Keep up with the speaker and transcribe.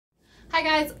Hi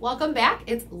guys, welcome back.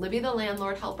 It's Libby the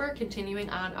Landlord Helper, continuing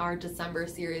on our December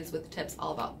series with tips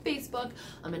all about Facebook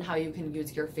and how you can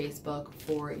use your Facebook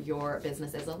for your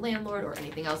business as a landlord or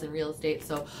anything else in real estate.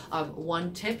 So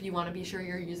one tip you want to be sure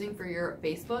you're using for your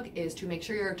Facebook is to make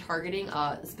sure you're targeting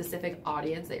a specific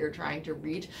audience that you're trying to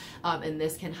reach, and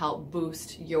this can help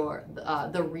boost your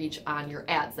the reach on your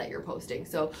ads that you're posting.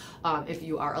 So if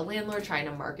you are a landlord trying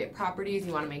to market properties,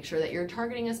 you want to make sure that you're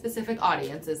targeting a specific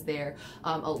audience. Is there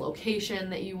a location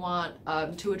that you want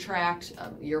to attract?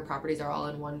 Your properties are all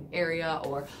in one area,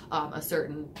 or a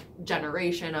certain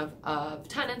generation of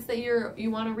tenants that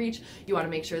you want to reach. You want to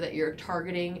make sure that you're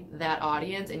targeting that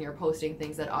audience and you're posting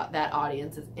things that that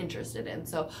audience is interested in.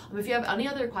 So if you have any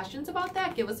other questions about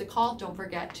that, give us a call. Don't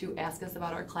forget to ask us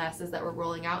about our classes that we're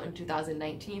rolling out in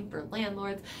 2019 for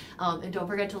landlords, and don't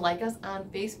forget to like us on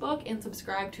Facebook and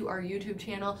subscribe to our YouTube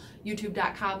channel,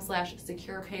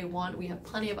 youtube.com/securepay1. We have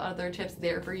plenty of other tips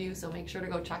there for you, so make sure to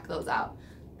go check those out.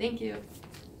 Thank you.